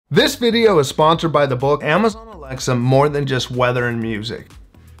This video is sponsored by the book Amazon Alexa More Than Just Weather and Music.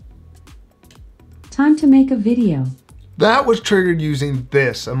 Time to make a video. That was triggered using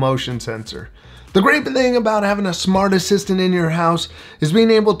this motion sensor. The great thing about having a smart assistant in your house is being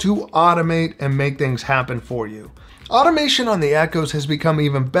able to automate and make things happen for you. Automation on the Echoes has become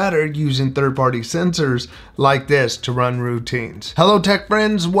even better using third-party sensors like this to run routines. Hello tech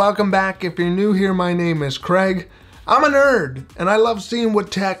friends, welcome back. If you're new here, my name is Craig. I'm a nerd and I love seeing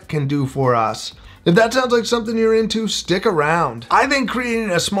what tech can do for us. If that sounds like something you're into, stick around. I think creating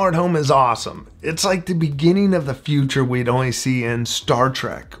a smart home is awesome. It's like the beginning of the future we'd only see in Star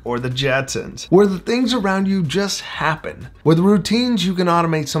Trek or the Jetsons, where the things around you just happen. With routines, you can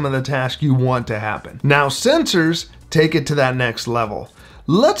automate some of the tasks you want to happen. Now, sensors take it to that next level.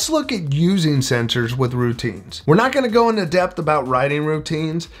 Let's look at using sensors with routines. We're not going to go into depth about writing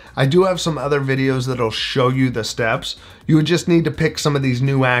routines. I do have some other videos that'll show you the steps. You would just need to pick some of these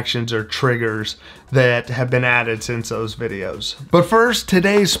new actions or triggers that have been added since those videos. But first,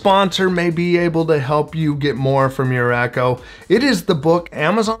 today's sponsor may be able to help you get more from your Echo. It is the book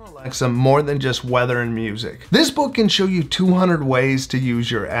Amazon Alexa More Than Just Weather and Music. This book can show you 200 ways to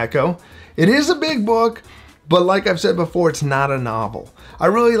use your Echo. It is a big book, but like I've said before, it's not a novel. I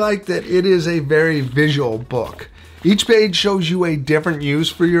really like that it is a very visual book. Each page shows you a different use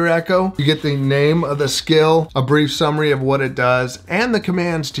for your Echo. You get the name of the skill, a brief summary of what it does, and the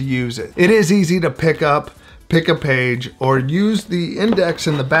commands to use it. It is easy to pick a page, or use the index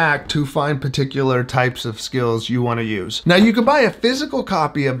in the back to find particular types of skills you want to use. Now you can buy a physical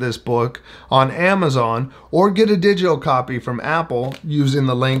copy of this book on Amazon or get a digital copy from Apple using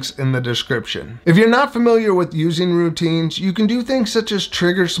the links in the description. If you're not familiar with using routines, you can do things such as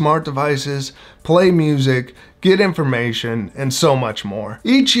trigger smart devices, play music, get information, and so much more.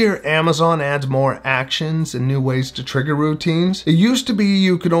 Each year, Amazon adds more actions and new ways to trigger routines. It used to be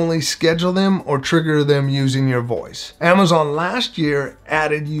you could only schedule them or trigger them using your voice. Amazon last year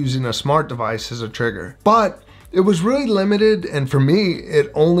added using a smart device as a trigger, but it was really limited, and for me,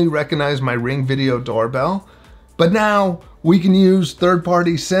 it only recognized my Ring video doorbell. But now we can use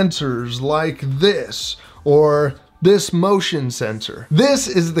third-party sensors like this, or this motion sensor. This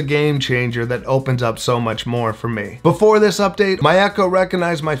is the game changer that opens up so much more for me. Before this update, my Echo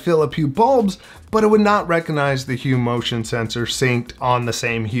recognized my Philips Hue bulbs, but it would not recognize the Hue motion sensor synced on the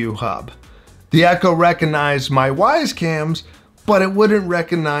same Hue hub. The Echo recognized my Wyze cams, but it wouldn't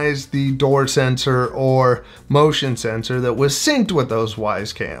recognize the door sensor or motion sensor that was synced with those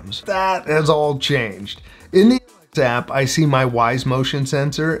Wyze cams. That has all changed. In the app, I see my Wyze motion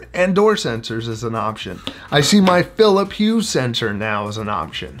sensor and door sensors as an option. I see my Philips Hue sensor now as an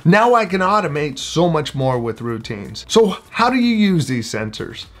option. Now I can automate so much more with routines. So how do you use these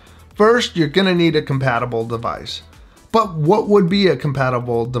sensors? First, you're gonna need a compatible device. But what would be a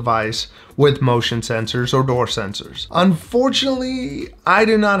compatible device with motion sensors or door sensors? Unfortunately, I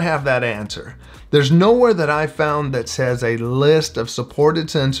do not have that answer. There's nowhere that I found that says a list of supported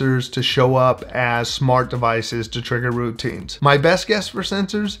sensors to show up as smart devices to trigger routines. My best guess for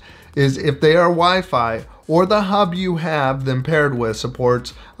sensors is if they are Wi-Fi or the hub you have them paired with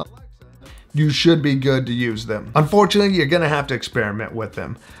supports Alexa, you should be good to use them. Unfortunately, you're gonna have to experiment with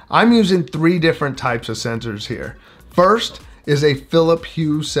them. I'm using 3 different types of sensors here. First is a Philips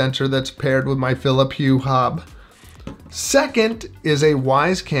Hue sensor that's paired with my Philips Hue hub. Second is a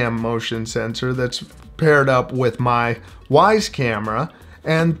Wyze Cam motion sensor that's paired up with my Wyze camera.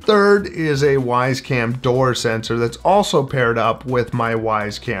 And third is a Wyze Cam door sensor that's also paired up with my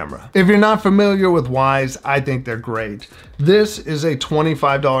Wyze camera. If you're not familiar with Wyze, I think they're great. This is a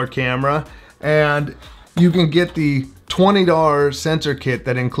 $25 camera, and you can get the $20 sensor kit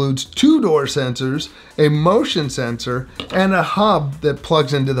that includes 2 door sensors, a motion sensor, and a hub that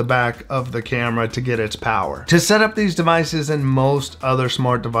plugs into the back of the camera to get its power. To set up these devices and most other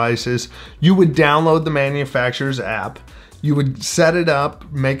smart devices, you would download the manufacturer's app. You would set it up,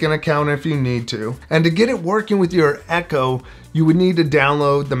 make an account if you need to, and to get it working with your Echo, you would need to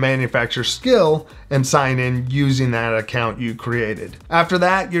download the manufacturer skill and sign in using that account you created. After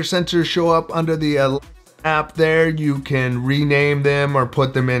that, your sensors show up under the app there. You can rename them or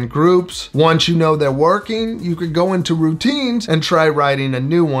put them in groups. Once you know they're working, you could go into routines and try writing a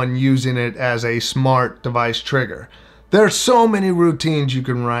new one using it as a smart device trigger. There are so many routines you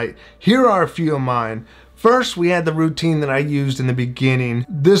can write. Here are a few of mine. First, we had the routine that I used in the beginning.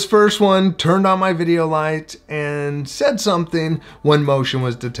 This first one turned on my video lights and said something when motion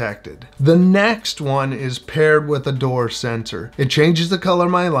was detected. The next one is paired with a door sensor. It changes the color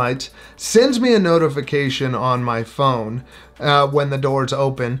of my lights, sends me a notification on my phone when the doors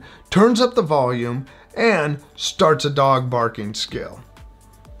open, turns up the volume, and starts a dog barking skill.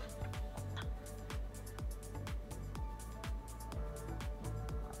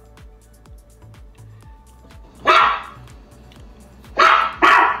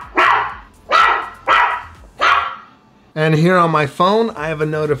 And here on my phone, I have a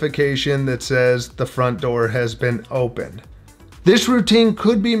notification that says the front door has been opened. This routine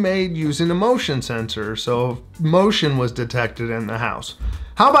could be made using a motion sensor, so motion was detected in the house.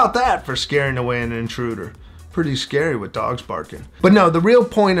 How about that for scaring away an intruder? Pretty scary with dogs barking. But no, the real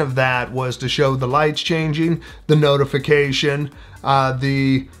point of that was to show the lights changing, the notification,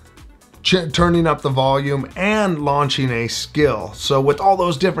 turning up the volume, and launching a skill. So with all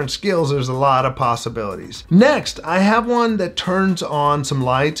those different skills, there's a lot of possibilities. Next, I have one that turns on some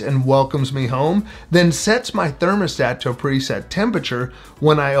lights and welcomes me home, then sets my thermostat to a preset temperature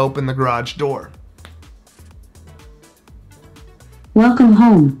when I open the garage door. Welcome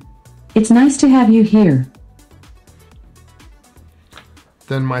home. It's nice to have you here.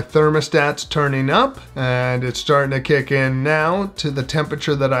 Then my thermostat's turning up and it's starting to kick in now to the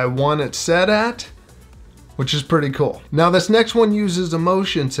temperature that I want it set at, which is pretty cool. Now this next one uses a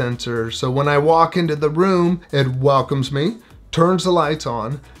motion sensor, so when I walk into the room, it welcomes me, turns the lights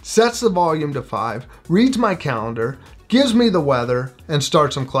on, sets the volume to 5, reads my calendar, gives me the weather, and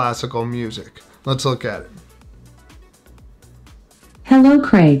starts some classical music. Let's look at it. Hello,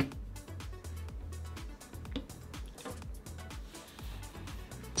 Craig.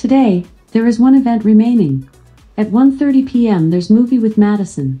 Today, there is one event remaining. At 1:30 p.m. there's Movie with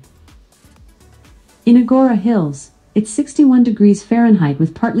Madison. In Agora Hills, it's 61 degrees Fahrenheit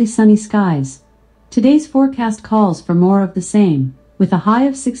with partly sunny skies. Today's forecast calls for more of the same, with a high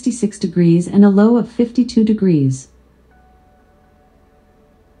of 66 degrees and a low of 52 degrees.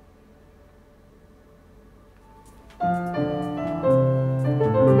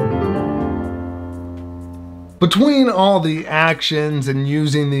 Between all the actions and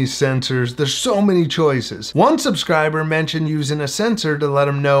using these sensors, there's so many choices. One subscriber mentioned using a sensor to let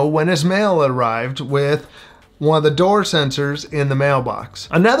him know when his mail arrived with one of the door sensors in the mailbox.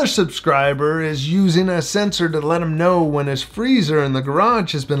 Another subscriber is using a sensor to let him know when his freezer in the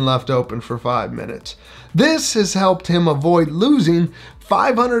garage has been left open for 5 minutes. This has helped him avoid losing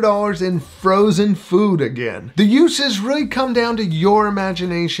 $500 in frozen food again. The uses really come down to your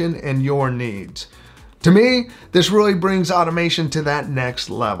imagination and your needs. To me, this really brings automation to that next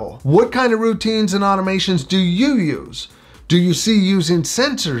level. What kind of routines and automations do you use? Do you see using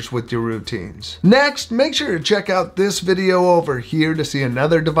sensors with your routines? Next, make sure to check out this video over here to see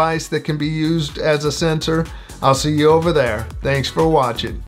another device that can be used as a sensor. I'll see you over there. Thanks for watching.